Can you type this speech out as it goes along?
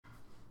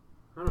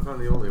I don't know if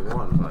I'm the only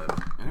one, but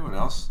anyone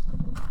else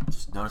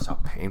just notice how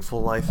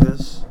painful life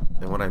is?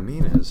 And what I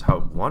mean is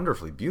how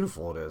wonderfully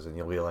beautiful it is. And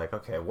you'll be like,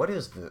 okay, what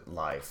is the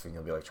life? And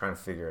you'll be like trying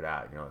to figure it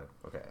out. You know,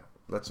 like, okay,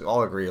 let's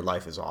all agree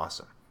life is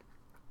awesome,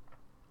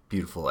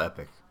 beautiful,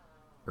 epic,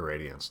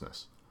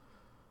 irradiance.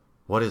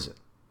 What is it?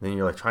 Then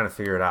you're like trying to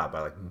figure it out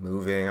by like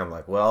moving. I'm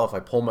like, well, if I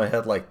pull my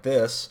head like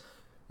this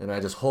and I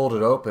just hold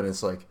it open,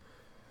 it's like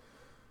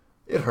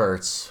it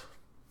hurts.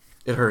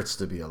 It hurts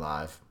to be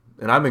alive.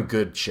 And I'm in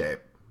good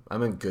shape.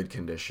 I'm in good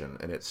condition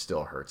and it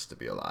still hurts to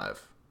be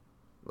alive.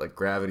 Like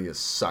gravity is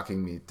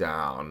sucking me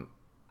down.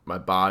 My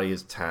body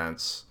is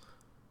tense.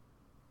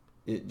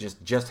 It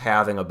just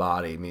having a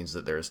body means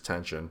that there's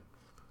tension.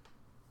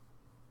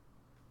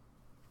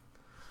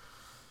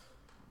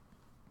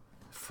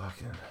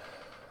 Fucking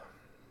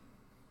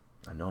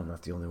I know I'm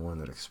not the only one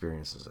that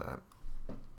experiences that.